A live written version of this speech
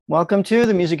Welcome to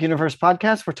the Music Universe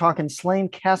podcast. We're talking Slane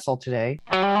Castle today.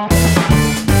 Hey,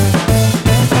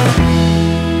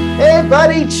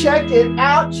 buddy, check it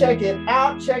out, check it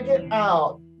out, check it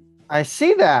out. I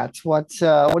see that. What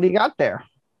do you got there?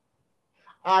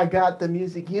 I got the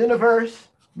Music Universe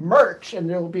merch, and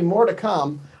there will be more to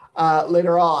come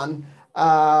later on.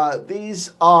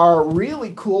 These are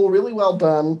really cool, really well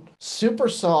done, super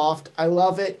soft. I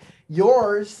love it.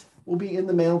 Yours will be in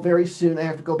the mail very soon. I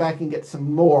have to go back and get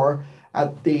some more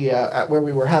at the at where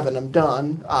we were having them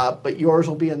done. But yours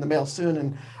will be in the mail soon,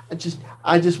 and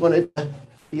I just wanted to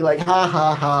be like, ha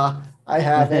ha ha, I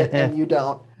have it and you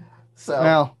don't. So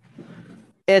well,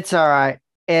 it's all right.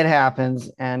 It happens,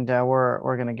 and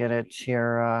we're gonna get it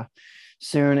here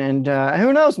soon. And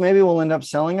who knows? Maybe we'll end up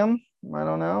selling them. I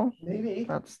don't know. Maybe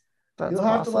that's you'll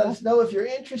have to let us know if you're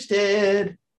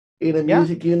interested in a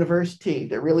Music Universe tee.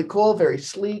 They're really cool, very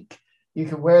sleek. You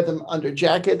can wear them under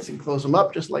jackets and close them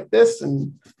up just like this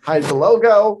and hide the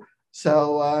logo.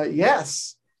 So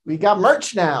yes, we got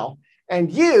merch now. And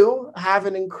you have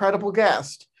an incredible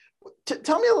guest.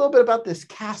 Tell me a little bit about this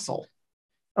castle.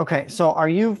 Okay, so are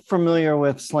you familiar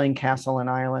with Slane Castle in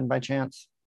Ireland by chance?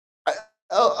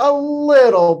 A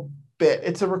little bit.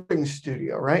 It's a recording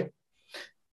studio, right?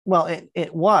 Well,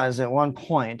 it was at one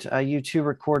point. U2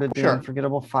 recorded the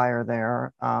Unforgettable Fir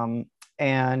there.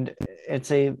 And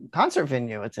it's a concert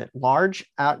venue. It's a large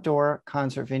outdoor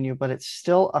concert venue, but it's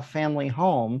still a family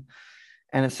home.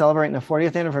 And it's celebrating the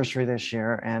 40th anniversary this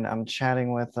year. And I'm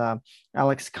chatting with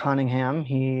Alex Conyngham.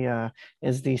 He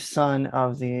is the son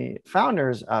of the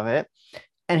founders of it.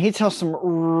 And he tells some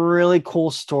really cool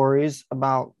stories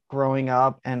about growing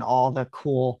up and all the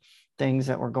cool things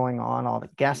that were going on, all the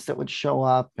guests that would show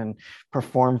up and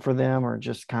perform for them or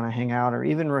just kind of hang out or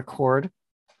even record.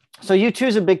 So U2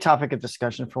 is a big topic of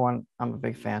discussion. For one, I'm a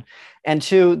big fan. And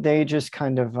two, they just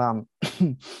kind of,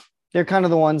 they're kind of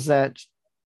the ones that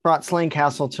brought Slane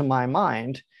Castle to my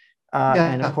mind.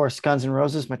 And of course, Guns N'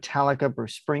 Roses, Metallica,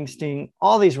 Bruce Springsteen,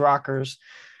 all these rockers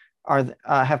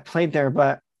have played there.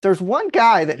 But there's one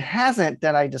guy that hasn't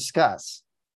that I discuss.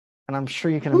 And I'm sure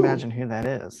you can imagine who that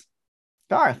is.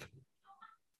 Garth.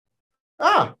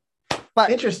 But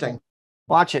interesting.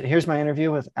 Watch it. Here's my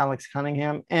interview with Alex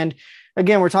Conyngham. And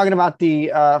again, we're talking about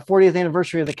the 40th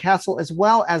anniversary of the castle, as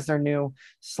well as their new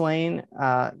Slane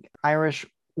Irish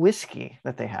Whiskey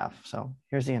that they have. So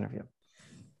here's the interview.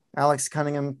 Alex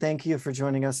Conyngham, thank you for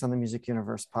joining us on the Music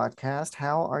Universe podcast.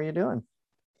 How are you doing?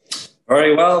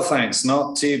 Very well, thanks.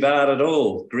 Not too bad at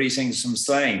all. Greetings from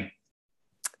Slane.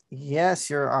 Yes,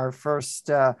 you're our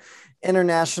first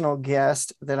international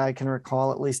guest that I can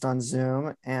recall, at least on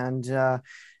Zoom. And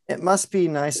it must be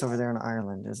nice over there in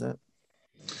Ireland, is it?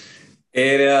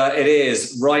 It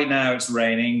is. Right now it's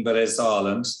raining, but it's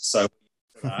Ireland, so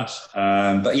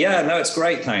but yeah, no, it's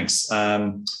great, thanks.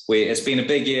 It's been a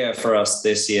big year for us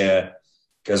this year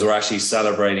because we're actually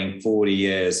celebrating 40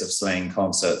 years of Slane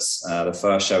concerts. The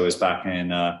first show was back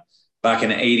in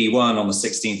 81 on the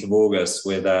 16th of August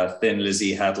with Thin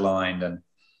Lizzy headlined, and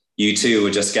U2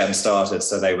 were just getting started,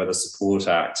 so they were the support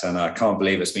act, and I can't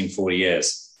believe it's been 40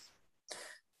 years.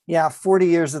 Yeah, 40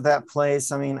 years of that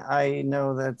place. I mean, I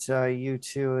know that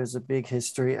U2 is a big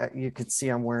history. You could see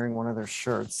I'm wearing one of their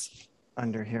shirts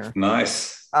under here.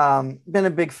 Nice. Been a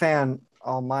big fan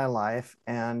all my life.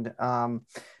 And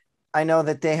I know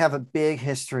that they have a big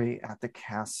history at the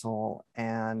castle.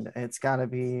 And it's got to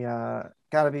be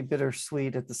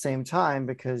bittersweet at the same time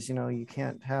because, you know, you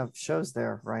can't have shows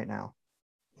there right now.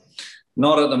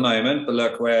 Not at the moment, but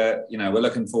look, we're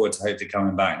looking forward to hopefully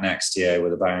coming back next year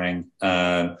with a bang.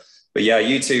 But yeah,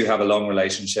 U2 have a long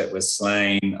relationship with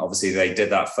Slane. Obviously, they did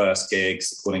that first gig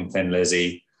supporting Thin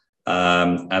Lizzy.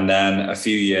 And then a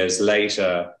few years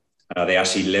later, they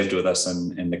actually lived with us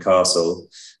in the castle.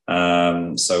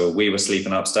 So we were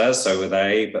sleeping upstairs, so were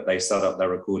they, but they set up their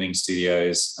recording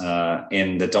studios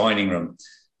in the dining room.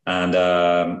 And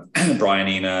Brian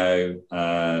Eno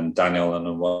and Daniel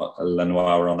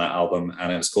Lenoir were on that album,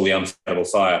 and it was called The Unforgettable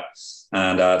Fir.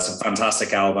 And it's a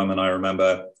fantastic album. And I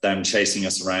remember them chasing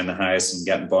us around the house and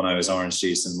getting Bono's orange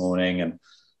juice in the morning. And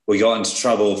we got into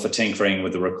trouble for tinkering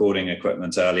with the recording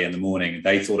equipment early in the morning.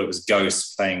 They thought it was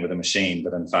ghosts playing with a machine,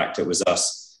 but in fact, it was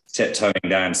us tiptoeing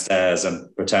downstairs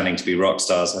and pretending to be rock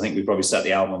stars. I think we probably set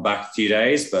the album back a few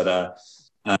days, but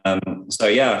so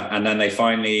yeah, and then they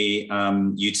finally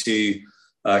U2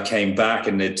 came back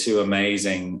and did two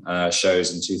amazing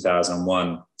shows in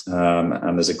 2001,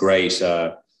 and there's a great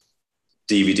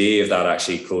DVD of that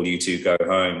actually called U2 Go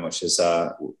Home, which is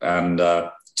and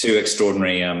two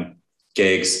extraordinary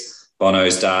gigs.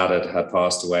 Bono's dad had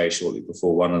passed away shortly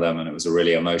before one of them, and it was a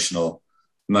really emotional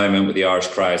moment with the Irish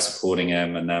crowd supporting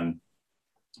him. And then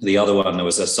the other one, there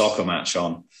was a soccer match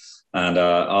on, and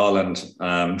Ireland,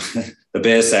 the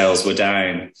beer sales were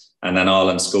down, and then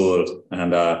Ireland scored,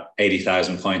 and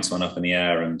 80,000 points went up in the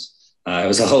air, and it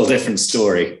was a whole different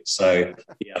story. So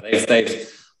yeah,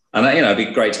 and you know, it'd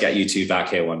be great to get U2 back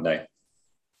here one day.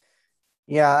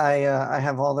 Yeah, I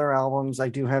have all their albums. I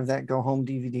do have that Go Home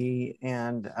DVD,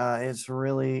 and it's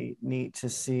really neat to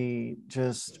see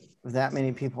just that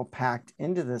many people packed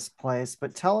into this place.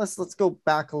 But tell us, let's go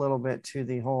back a little bit to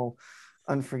the whole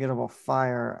Unforgettable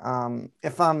Fire.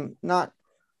 If I'm not,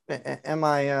 am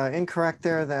I incorrect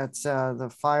there that the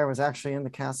fire was actually in the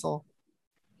castle?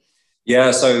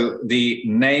 Yeah, so the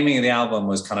naming of the album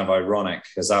was kind of ironic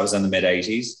because that was in the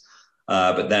mid-'80s.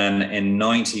 But then in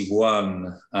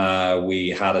 91, we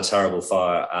had a terrible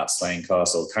fire at Slane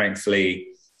Castle. Thankfully,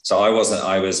 so I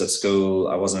was at school,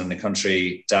 I wasn't in the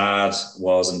country, Dad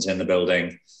wasn't in the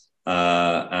building.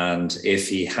 And if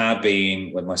he had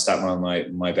been with my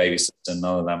stepmom, my baby sister,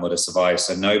 none of them would have survived.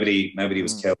 So nobody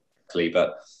was killed,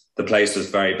 but the place was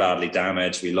very badly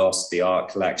damaged. We lost the art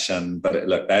collection, but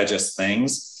look, they're just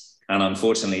things. And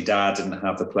unfortunately, Dad didn't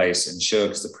have the place insured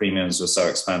because the premiums were so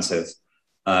expensive.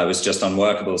 It was just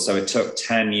unworkable. So it took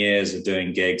 10 years of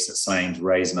doing gigs at Slane to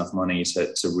raise enough money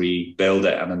to rebuild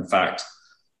it. And in fact,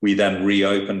 we then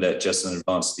reopened it just in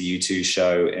advance of the U2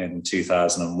 show in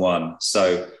 2001.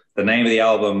 So the name of the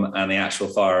album and the actual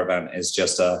fire event is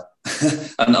just an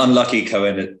unlucky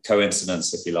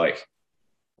coincidence, if you like.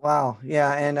 Wow.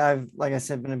 Yeah. And I've, like I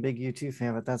said, been a big U2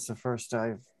 fan, but that's the first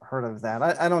I've heard of that.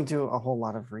 I don't do a whole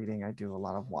lot of reading. I do a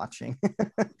lot of watching.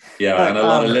 Yeah. But, and a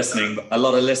lot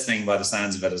of listening by the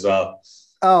sounds of it as well.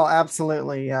 Oh,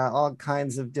 absolutely. Yeah. All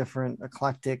kinds of different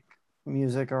eclectic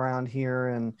music around here.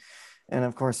 And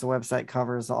of course the website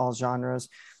covers all genres,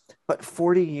 but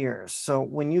 40 years. So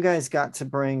when you guys got to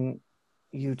bring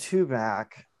U2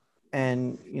 back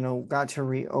and, you know, got to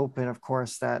reopen, of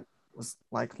course, that was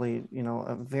likely, you know,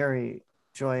 a very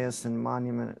joyous and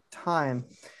monumental time.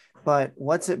 But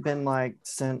what's it been like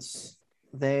since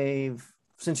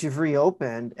you've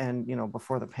reopened and, you know,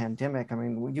 before the pandemic? I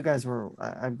mean, you guys were,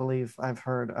 I believe I've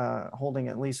heard, holding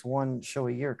at least one show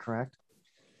a year, correct?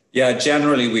 Yeah,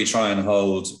 generally we try and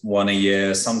hold one a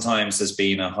year. Sometimes there's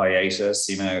been a hiatus,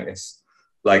 you know, if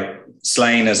like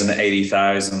Slane is an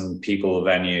 80,000 people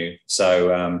venue.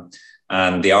 So,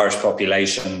 and the Irish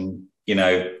population, you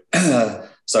know,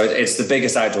 so it's the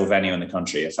biggest outdoor venue in the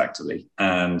country, effectively.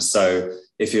 And so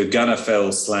if you're going to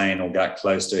fill Slane or get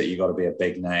close to it, you've got to be a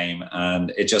big name.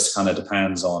 And it just kind of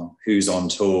depends on who's on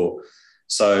tour.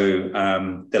 So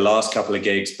the last couple of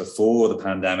gigs before the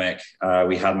pandemic,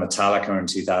 we had Metallica in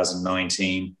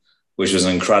 2019, which was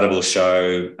an incredible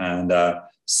show. And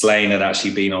Slane had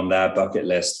actually been on their bucket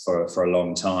list for a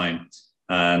long time.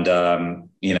 And,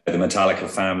 you know, the Metallica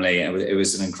family, it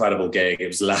was an incredible gig. It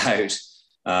was loud.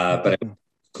 But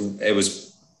it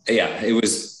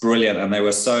was brilliant, and they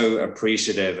were so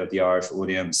appreciative of the Irish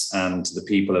audience and the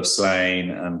people of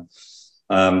Slane.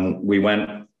 And we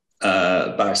went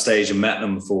backstage and met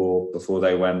them before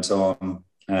they went on.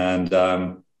 And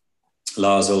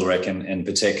Lars Ulrich in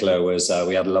particular was,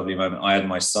 we had a lovely moment. I had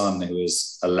my son who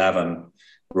was 11,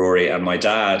 Rory, and my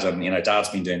dad, and, you know, Dad's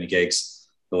been doing the gigs,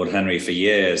 Lord Henry, for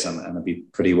years, and it'd be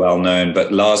pretty well known.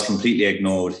 But Lars completely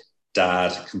ignored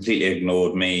Dad, completely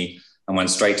ignored me, and went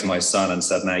straight to my son and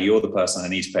said, now you're the person I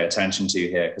need to pay attention to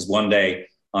here, because one day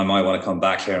I might want to come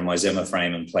back here in my Zimmer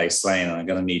frame and play Slane, and I'm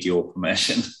going to need your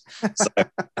permission.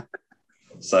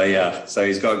 So yeah, so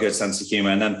he's got a good sense of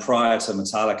humor. And then prior to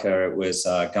Metallica, it was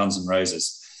Guns N'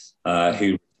 Roses,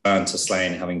 who returned to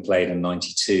Slane, having played in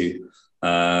 92. You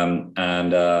know,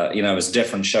 it was a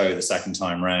different show the second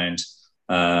time round.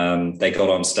 They got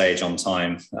on stage on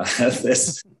time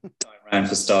this time round,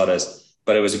 for starters,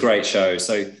 but it was a great show.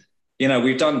 So, you know,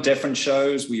 we've done different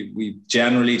shows. We've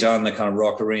generally done the kind of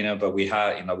rock arena, but we've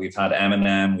had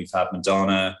Eminem, we've had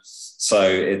Madonna. So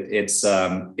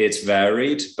it's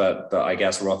varied, but I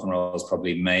guess rock and roll is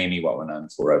probably mainly what we're known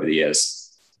for over the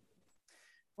years.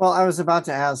 Well, I was about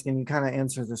to ask, and you kind of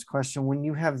answered this question. When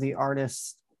you have the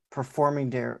artists performing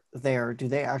there, do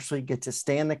they actually get to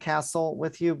stay in the castle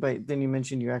with you? But then you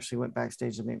mentioned you actually went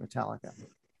backstage to meet Metallica.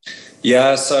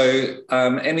 Yeah, so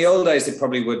in the old days, they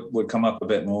probably would come up a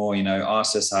bit more. You know,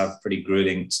 artists have pretty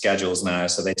grueling schedules now,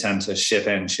 so they tend to ship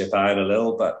in, ship out a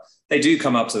little, but they do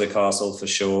come up to the castle for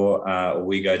sure, or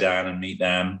we go down and meet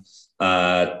them,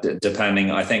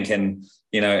 depending. I think in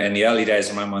the early days,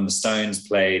 I remember when the Stones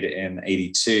played in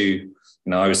 82, you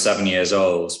know, I was 7 years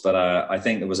old, but I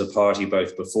think there was a party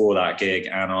both before that gig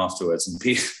and afterwards, and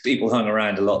people hung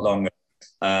around a lot longer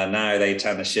Now they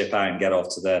tend to ship out and get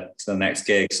off to the next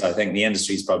gig. So I think the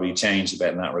industry's probably changed a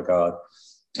bit in that regard.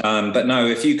 But no,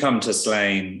 if you come to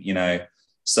Slane, you know,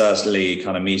 certainly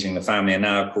kind of meeting the family, and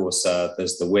now of course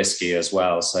there's the whiskey as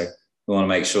well. So we want to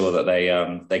make sure that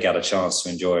they get a chance to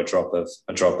enjoy a drop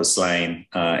of Slane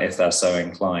if they're so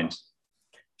inclined.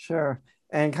 Sure.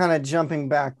 And kind of jumping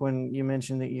back when you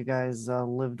mentioned that you guys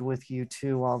lived with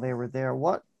U2 while they were there,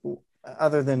 what,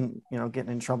 other than, you know,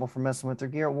 getting in trouble for messing with their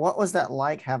gear, what was that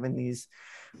like having these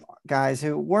guys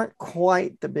who weren't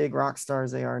quite the big rock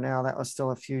stars they are now? That was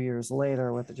still a few years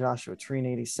later with the Joshua Tree in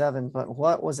 '87. But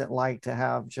what was it like to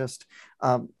have just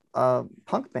a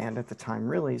punk band at the time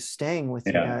really staying with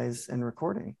you guys and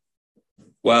recording?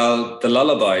 Well, the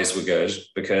lullabies were good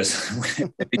because we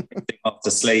were off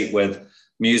to sleep with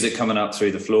music coming up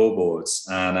through the floorboards.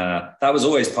 And that was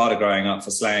always part of growing up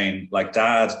for Slane. Like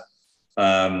Dad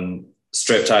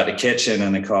stripped out the kitchen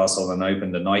in the castle and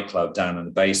opened a nightclub down in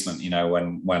the basement, you know,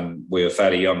 when we were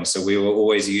fairly young. So we were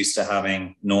always used to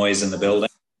having noise in the building.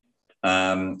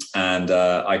 And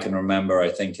I can remember, I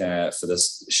think, for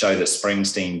this show that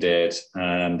Springsteen did,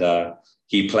 and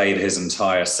he played his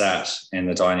entire set in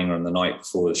the dining room the night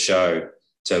before the show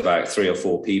to about 3 or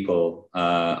 4 people.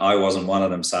 I wasn't one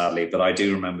of them, sadly, but I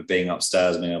do remember being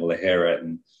upstairs, being able to hear it,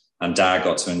 and Dad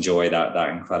got to enjoy that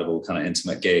incredible kind of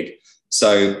intimate gig.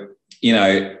 So, you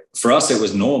know, for us, it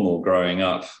was normal growing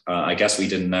up. I guess we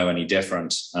didn't know any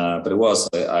different, but it was,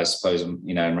 I suppose,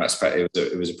 you know, in retrospect,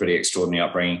 it was a pretty extraordinary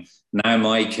upbringing. Now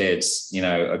my kids, you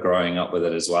know, are growing up with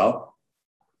it as well.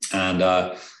 And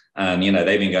you know,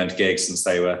 they've been going to gigs since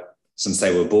they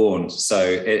were born. So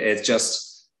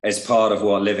it's part of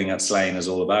what living at Slane is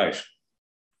all about.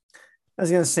 I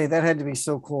was going to say that had to be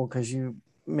so cool because you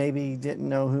maybe didn't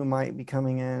know who might be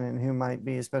coming in and who might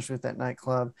be, especially with that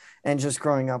nightclub, and just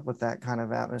growing up with that kind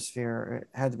of atmosphere,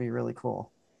 it had to be really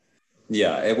cool.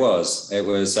 Yeah, it was,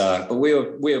 but we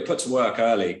were put to work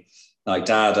early. Like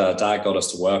Dad got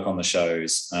us to work on the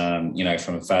shows, you know,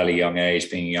 from a fairly young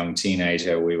age. Being a young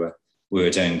teenager, we were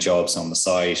doing jobs on the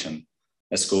site and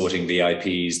escorting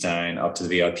VIPs down up to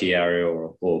the VIP area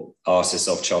or artists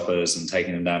off choppers and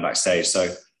taking them down backstage.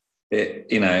 So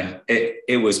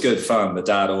it was good fun, but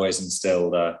Dad always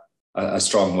instilled a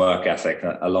strong work ethic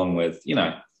along with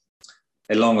the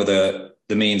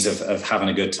means of having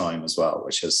a good time as well,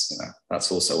 which is, you know,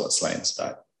 that's also what Slane's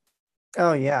about.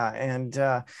 Oh yeah.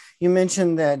 And you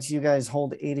mentioned that you guys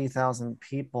hold 80,000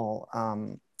 people.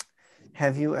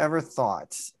 Have you ever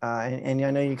thought, and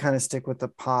I know you kind of stick with the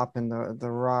pop and the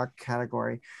rock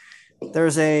category,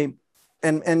 there's and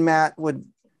Matt would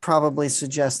probably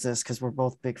suggest this because we're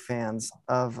both big fans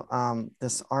of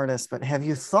this artist, but have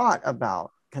you thought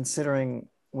about considering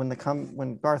when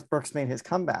Garth Brooks made his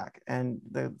comeback and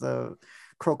the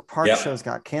Croke Park shows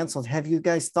got canceled, have you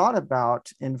guys thought about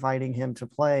inviting him to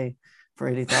play for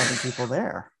 80,000 people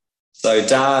there? So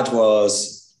Dad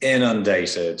was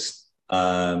inundated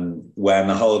when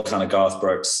the whole kind of Garth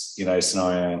Brooks, you know,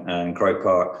 scenario and Croke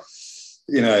Park,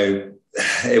 you know,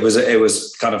 it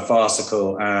was kind of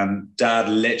farcical, and Dad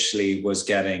literally was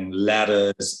getting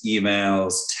letters,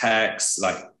 emails, texts,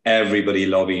 like everybody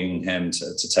lobbying him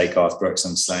to take Garth Brooks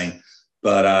and Slane.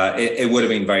 But it would have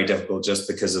been very difficult just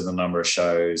because of the number of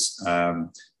shows.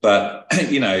 But,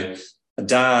 you know,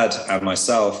 Dad and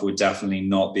myself would definitely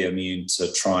not be immune to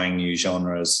trying new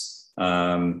genres. You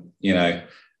know,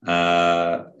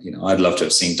 I'd love to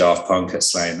have seen Daft Punk at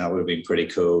Slane. That would have been pretty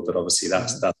cool. But obviously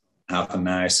that's happened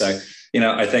now. So, you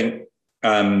know, I think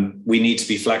we need to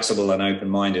be flexible and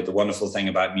open-minded. The wonderful thing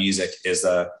about music is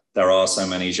that there are so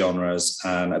many genres,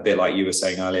 and a bit like you were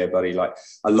saying earlier, Buddy, like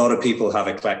a lot of people have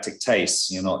eclectic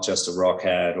tastes. You're not just a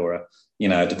rockhead or you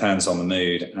know, it depends on the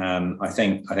mood. I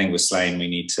think with Slane, we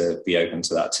need to be open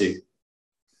to that too.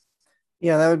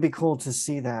 Yeah, that would be cool to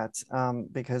see that,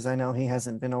 because I know he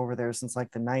hasn't been over there since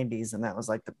like the 90s, and that was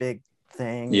like the big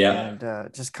thing. Yeah.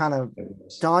 And just kind of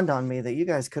dawned on me that you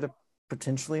guys could have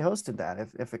potentially hosted that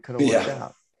if it could have worked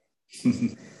out.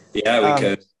 Yeah, we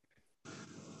could.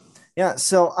 Yeah.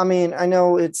 So, I mean, I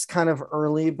know it's kind of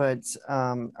early, but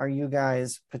are you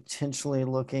guys potentially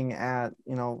looking at,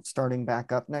 you know, starting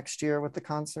back up next year with the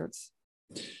concerts?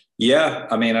 Yeah.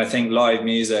 I mean, I think live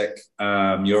music,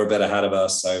 you're a bit ahead of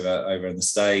us over in the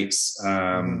States.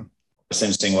 It's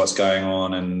interesting what's going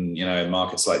on in, you know,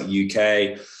 markets like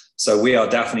the UK. So we are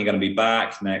definitely going to be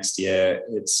back next year.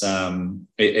 It's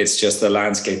just the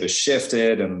landscape has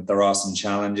shifted, and there are some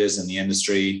challenges in the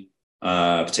industry,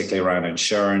 particularly around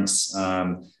insurance.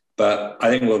 But I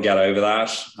think we'll get over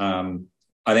that.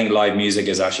 I think live music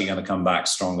is actually going to come back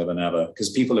stronger than ever because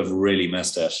people have really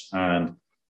missed it. And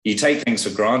you take things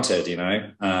for granted, you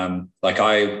know, like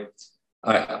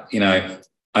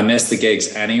I miss the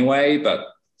gigs anyway, but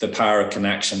the power of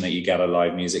connection that you get at a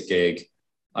live music gig,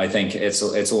 I think it's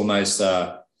almost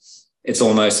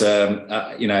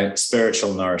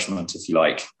spiritual nourishment, if you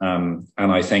like. And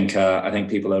I think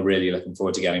people are really looking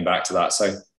forward to getting back to that.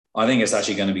 So I think it's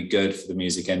actually going to be good for the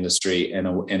music industry in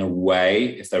a way.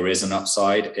 If there is an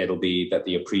upside, it'll be that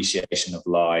the appreciation of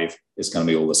live is going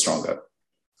to be all the stronger.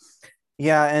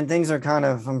 Yeah, and things are kind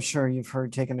of, I'm sure you've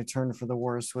heard, taking a turn for the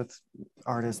worse with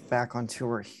artists back on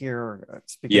tour here.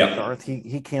 Speaking of Garth,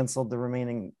 he canceled the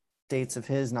remaining dates of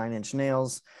his 9 Inch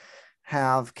Nails,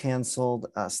 have canceled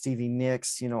Stevie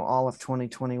Nicks, all of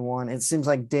 2021. It seems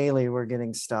like daily we're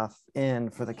getting stuff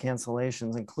in for the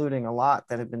cancellations, including a lot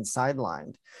that have been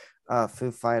sidelined.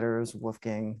 Foo Fighters,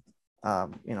 Wolfgang,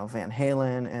 Van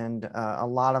Halen, and a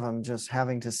lot of them just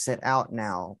having to sit out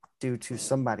now due to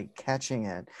somebody catching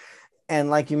it. And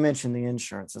like you mentioned, the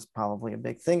insurance is probably a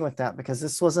big thing with that, because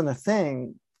this wasn't a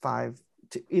thing 5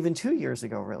 to even 2 years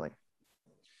ago, really.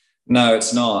 No,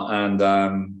 it's not.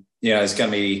 And, it's going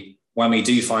to be, when we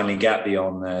do finally get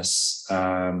beyond this,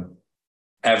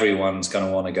 everyone's going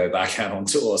to want to go back out on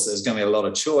tour. So there's going to be a lot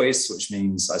of choice, which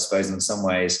means, I suppose, in some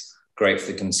ways, great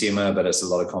for the consumer, but it's a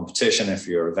lot of competition if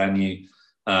you're a venue.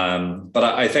 But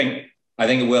I think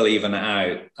it will even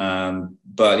out.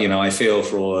 But, I feel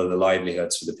for all of the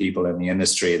livelihoods for the people in the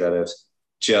industry that are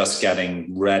just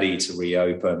getting ready to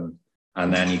reopen,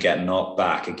 and then you get knocked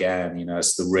back again.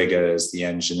 It's the riggers, the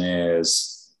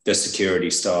engineers, the security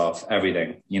staff,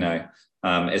 everything.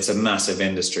 It's a massive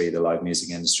industry, the live music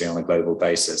industry, on a global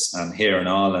basis. And here in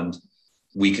Ireland,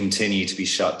 we continue to be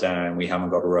shut down. We haven't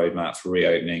got a roadmap for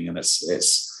reopening, and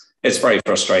it's very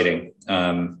frustrating.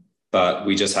 But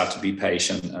we just have to be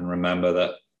patient and remember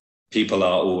that people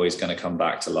are always going to come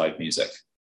back to live music.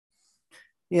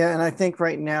 Yeah, and I think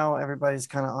right now everybody's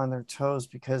kind of on their toes,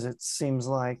 because it seems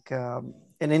like at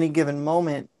any given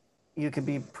moment you could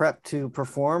be prepped to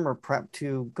perform or prepped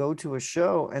to go to a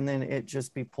show, and then it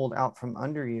just be pulled out from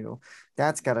under you.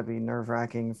 That's got to be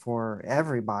nerve-wracking for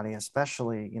everybody,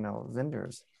 especially,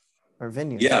 vendors or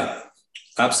venues. Yeah.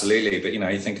 Absolutely. But,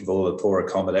 you think of all the poor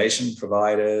accommodation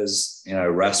providers,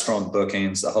 restaurant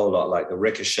bookings, the whole lot, like the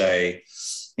ricochet,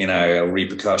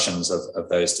 repercussions of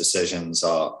those decisions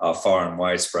are far and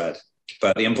widespread.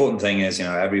 But the important thing is,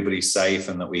 everybody's safe,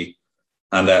 and that we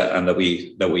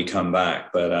come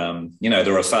back. But,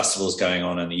 there are festivals going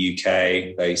on in the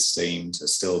UK. They seem to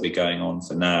still be going on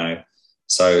for now.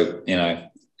 So,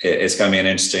 it's going to be an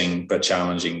interesting but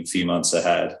challenging few months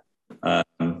ahead.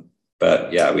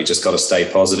 But yeah, we just got to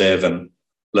stay positive and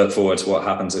look forward to what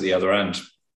happens at the other end.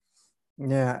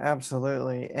 Yeah,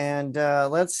 absolutely. And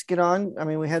let's get on. I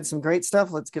mean, we had some great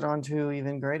stuff. Let's get on to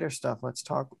even greater stuff. Let's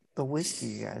talk the whiskey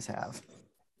you guys have.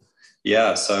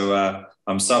 Yeah, so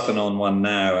I'm supping on one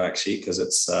now, actually, because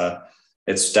it's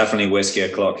definitely whiskey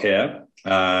o'clock here.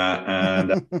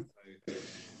 And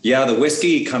yeah, the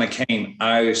whiskey kind of came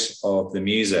out of the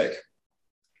music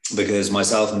because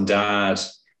myself and Dad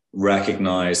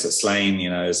recognize that Slane,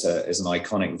 is an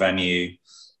iconic venue.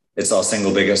 It's our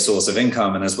single biggest source of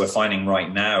income. And as we're finding right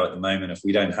now at the moment, if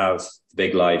we don't have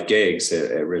big live gigs,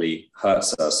 it really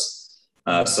hurts us.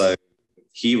 So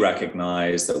he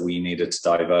recognized that we needed to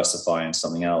diversify into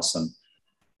something else. And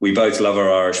we both love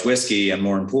our Irish whiskey. And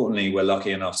more importantly, we're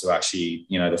lucky enough to actually,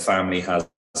 the family has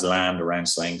land around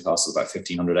Slane Castle, about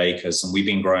 1,500 acres. And we've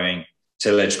been growing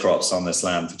tillage crops on this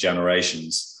land for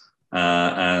generations.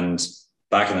 And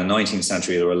back in the 19th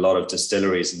century, there were a lot of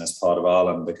distilleries in this part of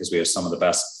Ireland because we have some of the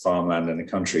best farmland in the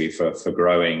country for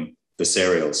growing the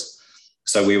cereals.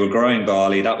 So we were growing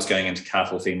barley. That was going into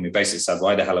cattle feed. And we basically said,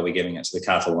 why the hell are we giving it to the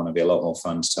cattle when it'd be a lot more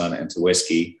fun to turn it into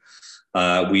whiskey?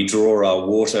 We draw our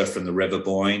water from the River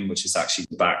Boyne, which is actually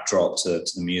the backdrop to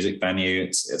the music venue.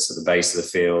 It's at the base of the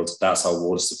field. That's our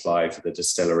water supply for the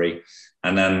distillery.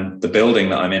 And then the building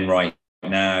that I'm in right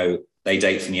now, they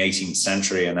date from the 18th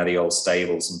century, and they're the old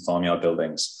stables and farmyard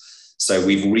buildings. So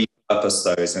we've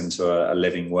repurposed those into a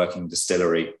living, working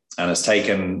distillery. And it's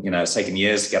taken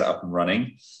years to get it up and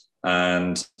running.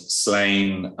 And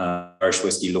Slane Irish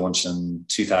Whiskey launched in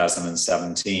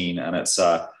 2017, and it's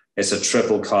a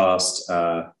triple cast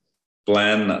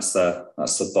blend. That's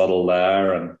the bottle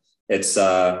there, and it's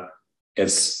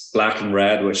black and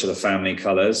red, which are the family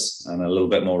colors, and a little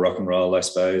bit more rock and roll, I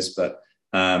suppose. But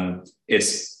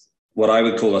it's what I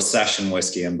would call a session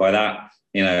whiskey, and by that,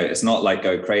 it's not like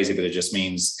go crazy, but it just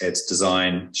means it's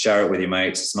designed, share it with your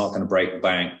mates. It's not going to break the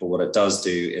bank, but what it does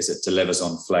do is it delivers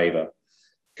on flavor,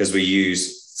 because we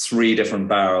use 3 different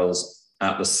barrels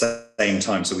at the same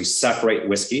time. So we separate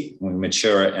whiskey and we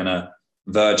mature it in a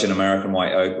virgin American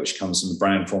white oak, which comes from the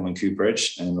Brown-Forman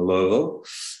cooperage in Louisville.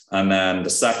 And then the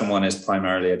second one is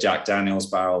primarily a Jack Daniels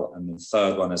barrel. And the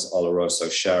third one is Oloroso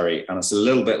sherry. And it's a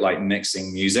little bit like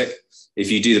mixing music.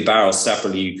 If you do the barrels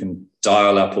separately, you can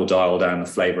dial up or dial down the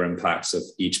flavor impacts of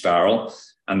each barrel.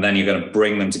 And then you're going to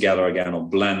bring them together again or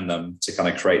blend them to kind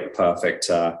of create the perfect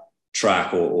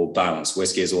track or balance.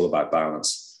 Whiskey is all about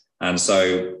balance. And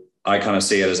so I kind of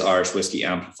see it as Irish whiskey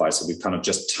amplified. So we've kind of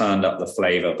just turned up the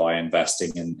flavor by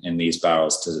investing in these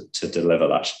barrels to deliver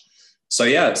that. So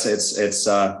yeah, it's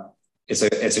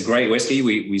a great whiskey.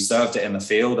 We served it in the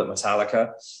field at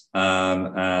Metallica,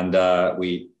 and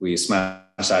we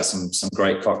smashed out some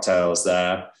great cocktails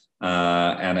there,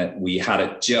 and we had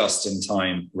it just in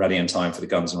time, ready in time for the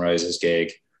Guns N' Roses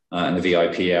gig in the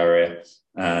VIP area.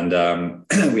 And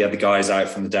we had the guys out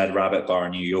from the Dead Rabbit Bar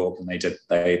in New York, and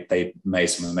they made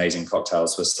some amazing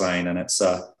cocktails for Slane, and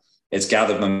it's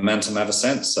gathered momentum ever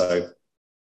since. So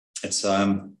it's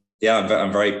I'm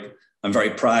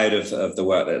very proud of the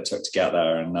work that it took to get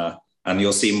there, and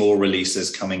you'll see more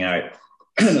releases coming out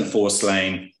for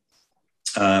Slane.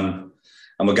 And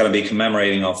we're going to be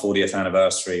commemorating our 40th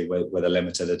anniversary with a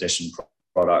limited edition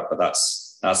product, but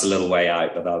that's a little way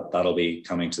out, but that'll be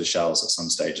coming to the shelves at some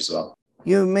stage as well.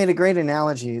 You made a great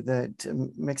analogy that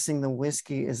mixing the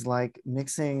whiskey is like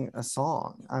mixing a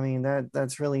song. I mean,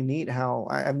 that's really neat how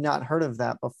I've not heard of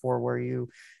that before, where you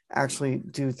actually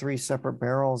do 3 separate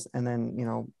barrels and then,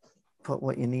 put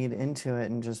what you need into it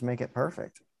and just make it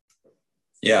perfect.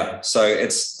 Yeah. So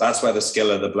that's where the skill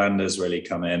of the blenders really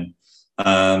come in.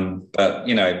 But,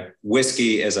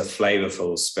 whiskey is a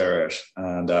flavorful spirit,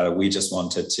 and we just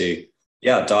wanted to,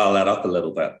 dial that up a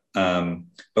little bit.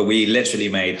 But we literally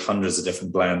made hundreds of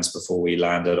different blends before we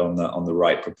landed on the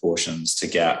right proportions to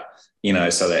get,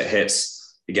 so that it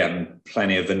hits, you're getting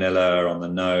plenty of vanilla on the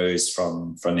nose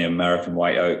from the American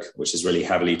white oak, which is really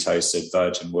heavily toasted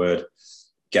virgin wood,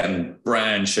 getting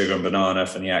brown sugar and banana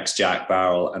from the ex-Jack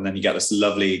barrel. And then you get this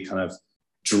lovely kind of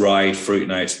dried fruit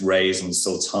notes, raisins,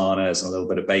 sultanas, and a little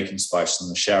bit of bacon spice from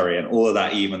the sherry. And all of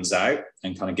that evens out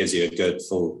and kind of gives you a good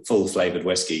full flavored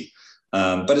whiskey.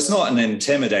 But it's not an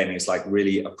intimidating, it's like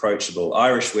really approachable.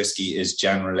 Irish whiskey is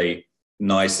generally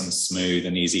nice and smooth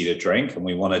and easy to drink. And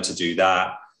we wanted to do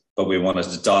that, but we wanted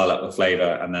to dial up the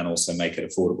flavor and then also make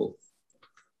it affordable.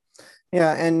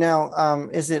 Yeah. And now,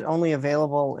 is it only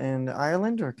available in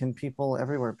Ireland, or can people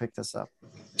everywhere pick this up?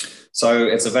 So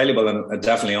it's available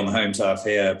definitely on the home turf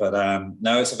here, but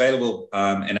no, it's available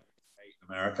in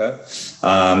America.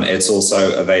 It's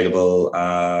also available,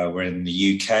 we're in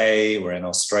the UK, we're in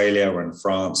Australia, we're in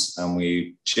France, and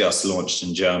we just launched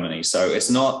in Germany. So it's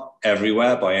not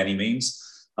everywhere by any means,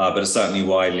 but it's certainly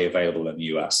widely available in the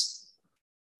US.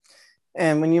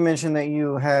 And when you mentioned that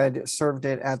you had served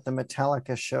it at the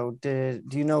Metallica show, do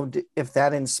you know if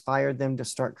that inspired them to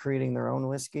start creating their own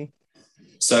whiskey?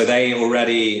 So they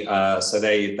already,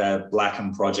 their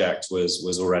Blackened project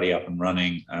was already up and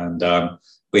running, and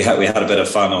we had a bit of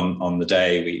fun on the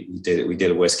day. We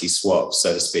did a whiskey swap,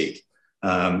 so to speak.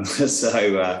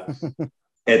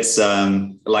 It's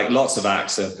like lots of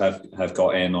acts have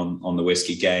got in on the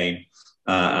whiskey game.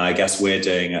 I guess we're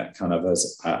doing it kind of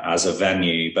as a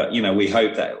venue, but we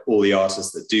hope that all the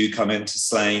artists that do come into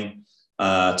Slane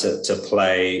to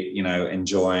play,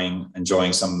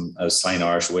 enjoying some Slane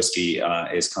Irish whiskey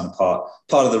is kind of part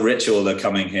of the ritual of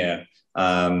coming here.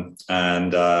 If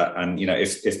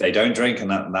they don't drink,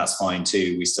 and that's fine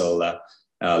too, we still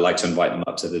like to invite them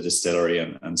up to the distillery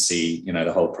and see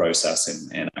the whole process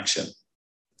in action.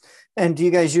 And do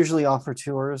you guys usually offer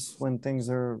tours when things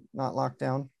are not locked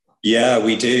down? Yeah,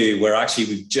 we do.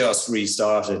 We've just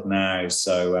restarted now,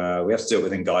 so we have to do it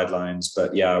within guidelines.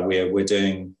 But yeah, we're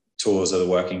doing tours of the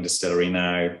working distillery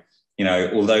now.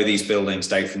 Although these buildings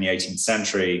date from the 18th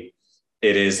century,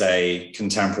 it is a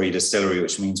contemporary distillery,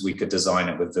 which means we could design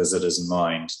it with visitors in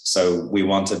mind. So we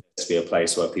wanted it to be a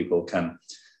place where people can,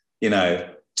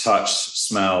 touch,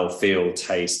 smell, feel,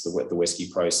 taste the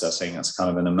whiskey processing. It's kind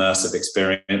of an immersive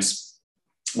experience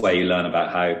where you learn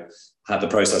about how the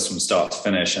process from start to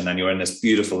finish. And then you're in this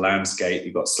beautiful landscape.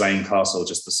 You've got Slane Castle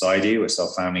just beside you, which is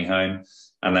our family home.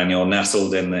 And then you're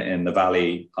nestled in the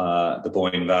valley, the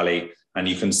Boyne Valley, and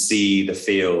you can see the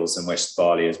fields in which the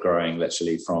barley is growing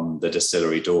literally from the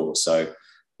distillery door. So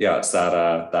yeah, it's that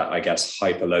I guess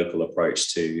hyper-local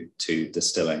approach to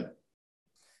distilling.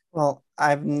 Well,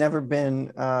 I've never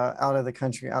been out of the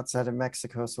country outside of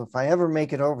Mexico. So if I ever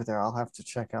make it over there, I'll have to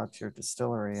check out your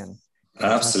distillery. And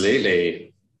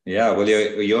absolutely. Yeah, well,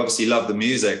 you obviously love the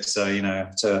music, so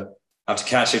have to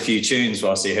catch a few tunes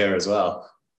whilst you're here as well.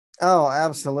 Oh,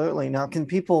 absolutely. Now, can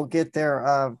people get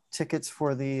their tickets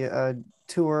for the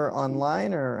tour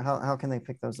online, or how can they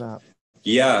pick those up?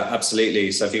 Yeah,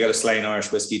 absolutely. So if you go to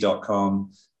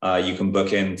slaneirishwhiskey.com, you can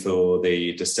book in for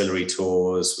the distillery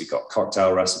tours. We've got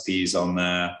cocktail recipes on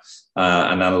there,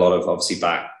 and then a lot of obviously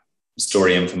back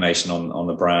story information on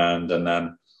the brand. And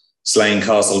then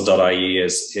slanecastle.ie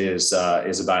is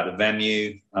about the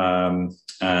venue, and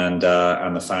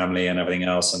the family and everything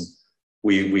else. And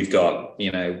we've got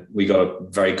a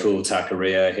very cool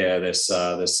taqueria here this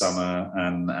summer,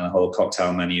 and a whole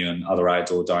cocktail menu and other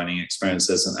outdoor dining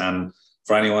experiences. And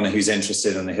for anyone who's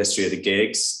interested in the history of the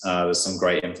gigs, there's some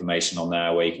great information on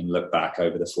there where you can look back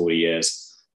over the 40 years.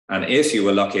 And if you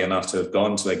were lucky enough to have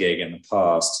gone to a gig in the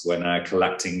past, we're now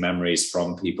collecting memories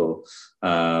from people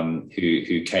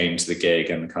who came to the gig,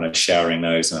 and kind of sharing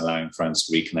those and allowing friends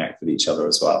to reconnect with each other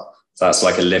as well. So that's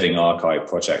like a living archive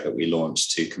project that we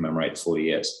launched to commemorate 40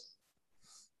 years.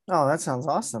 Oh, that sounds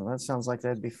awesome. That sounds like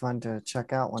that'd be fun to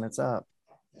check out when it's up.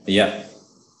 Yeah.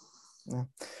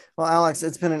 Well, Alex,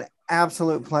 it's been an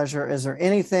absolute pleasure. Is there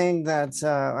anything that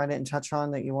I didn't touch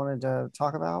on that you wanted to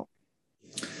talk about?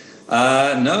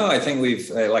 No, I think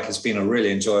it's been I've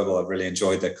really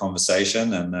enjoyed the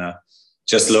conversation, and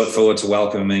just look forward to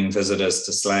welcoming visitors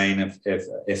to Slane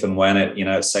if and when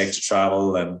it's safe to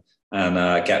travel, and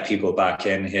get people back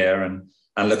in here,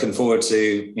 and looking forward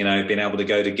to, being able to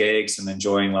go to gigs and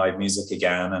enjoying live music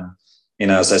again.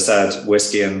 And, as I said,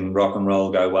 whiskey and rock and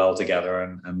roll go well together,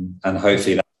 and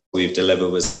hopefully that's what we've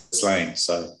delivered with Slane.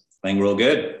 So I think we're all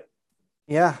good.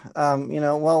 Yeah.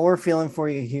 Well, we're feeling for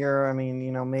you here. I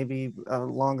mean, maybe a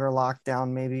longer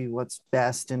lockdown, maybe what's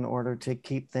best in order to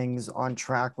keep things on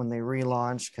track when they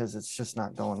relaunch, because it's just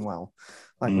not going well,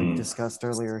 like we discussed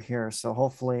earlier here. So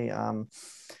hopefully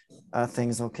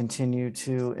things will continue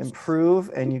to improve,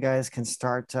 and you guys can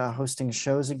start hosting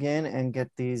shows again and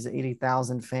get these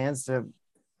 80,000 fans to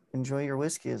enjoy your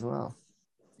whiskey as well.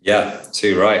 Yeah,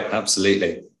 too right.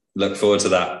 Absolutely. Look forward to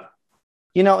that.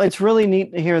 It's really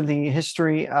neat to hear the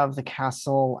history of the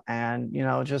castle, and,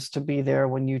 just to be there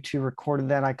when you two recorded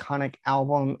that iconic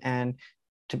album, and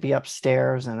to be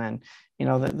upstairs. And then,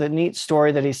 the neat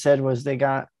story that he said was they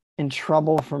got in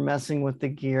trouble for messing with the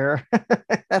gear.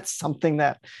 That's something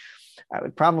that I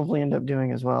would probably end up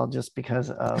doing as well, just because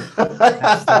of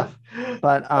that stuff.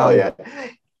 But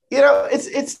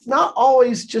it's not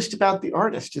always just about the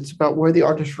artist. It's about where the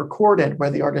artist recorded, where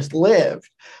the artist lived,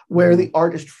 where the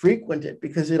artist frequented,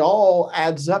 because it all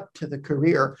adds up to the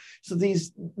career. So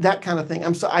that kind of thing.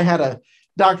 I had a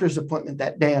doctor's appointment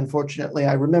that day. Unfortunately,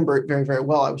 I remember it very, very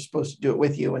well. I was supposed to do it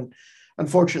with you, and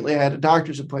unfortunately, I had a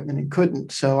doctor's appointment and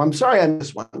couldn't. So I'm sorry I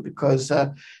missed one, because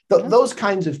those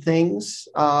kinds of things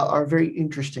are very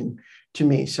interesting to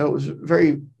me. So it was a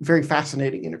very, very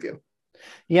fascinating interview.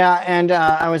 Yeah, and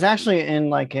I was actually in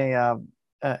like an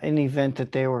event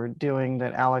that they were doing,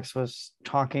 that Alex was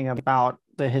talking about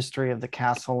the history of the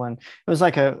castle, and it was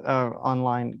like a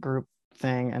online group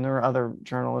thing, and there were other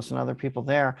journalists and other people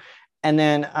there. And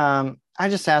then I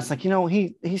just asked, like,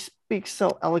 he speaks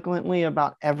so eloquently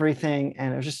about everything,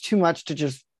 and it was just too much to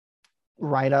just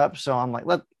write up. So I'm like,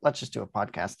 let's just do a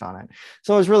podcast on it.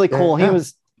 So it was really cool. Yeah. He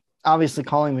was obviously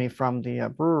calling me from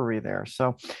the brewery there,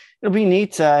 so it'll be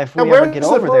neat if we ever get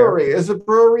over there. Is the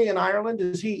brewery in Ireland?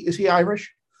 Is he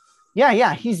Irish?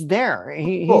 Yeah, he's there.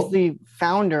 He's the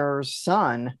founder's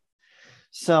son.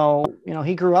 So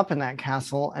he grew up in that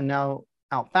castle, and now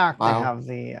out back they have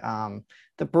the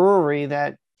brewery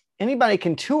that anybody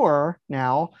can tour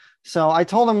now. So I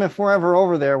told him if we're ever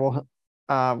over there,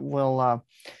 we'll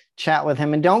chat with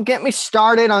him. And don't get me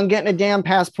started on getting a damn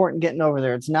passport and getting over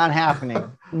there. It's not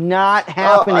happening. Not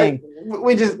happening.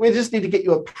 We just need to get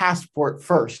you a passport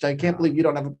first. I can't believe you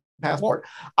don't have a passport.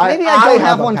 Well, maybe I don't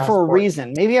have one for a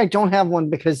reason. Maybe I don't have one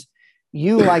because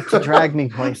you like to drag me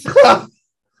places.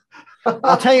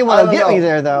 I'll tell you what'll get me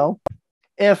there, though.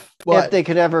 If they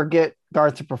could ever get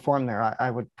Garth to perform there, I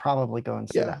would probably go and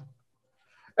see that.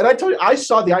 And I told you, I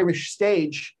saw the Irish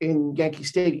stage in Yankee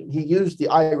Stadium. He used the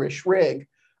Irish rig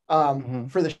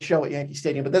for the show at Yankee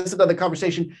Stadium, but that's another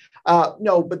conversation.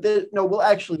 We'll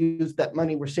actually use that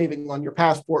money we're saving on your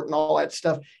passport and all that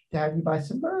stuff to have you buy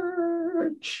some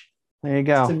merch. There you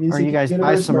go. Or you guys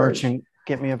buy some merch and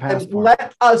get me a passport. And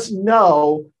let us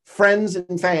know, friends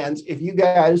and fans, if you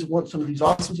guys want some of these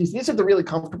awesome teas. These are the really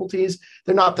comfortable teas.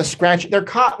 They're not the scratchy. They're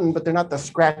cotton, but they're not the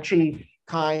scratchy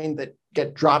kind that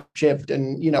get drop shipped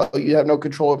and you have no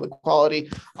control over the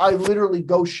quality. I literally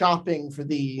go shopping for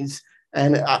these,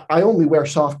 and I only wear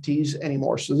soft teas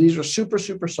anymore. So these are super,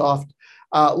 super soft.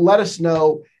 Let us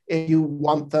know if you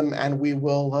want them, and we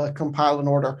will compile an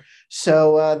order.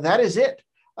 So that is it.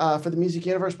 for the Music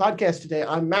Universe podcast today.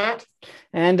 I'm Matt.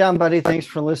 And I'm Buddy. Thanks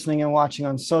for listening and watching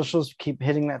on socials. Keep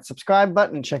hitting that subscribe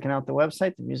button, checking out the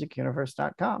website,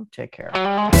 themusicuniverse.com. Take care.